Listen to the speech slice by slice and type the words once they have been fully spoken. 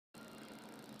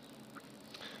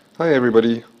Hi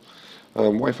everybody.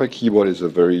 Wi-Fi keyboard is a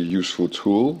very useful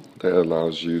tool that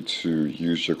allows you to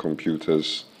use your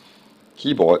computer's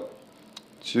keyboard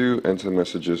to enter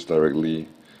messages directly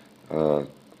uh,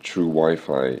 through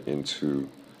Wi-Fi into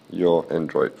your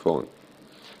Android phone.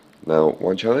 Now,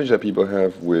 one challenge that people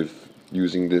have with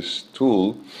using this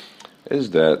tool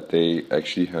is that they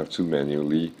actually have to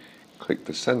manually click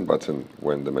the send button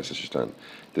when the message is done.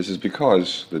 This is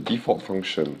because the default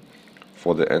function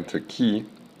for the enter key,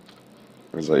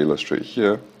 as I illustrate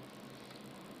here,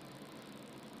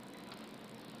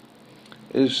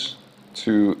 is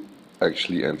to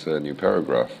actually enter a new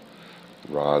paragraph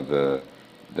rather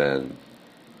than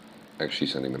actually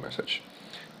sending the message.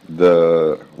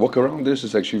 The workaround this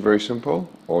is actually very simple.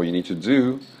 All you need to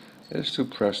do is to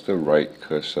press the right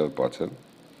cursor button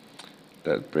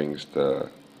that brings the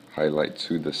highlight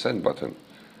to the send button,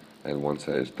 and once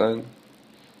that is done,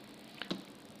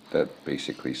 that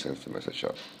basically sends the message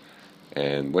out.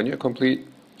 And when you're complete,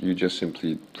 you just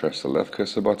simply press the left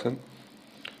cursor button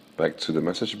back to the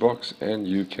message box, and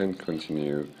you can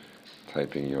continue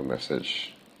typing your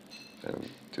message and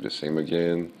do the same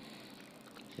again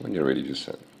when you're ready to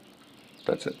send.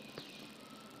 That's it.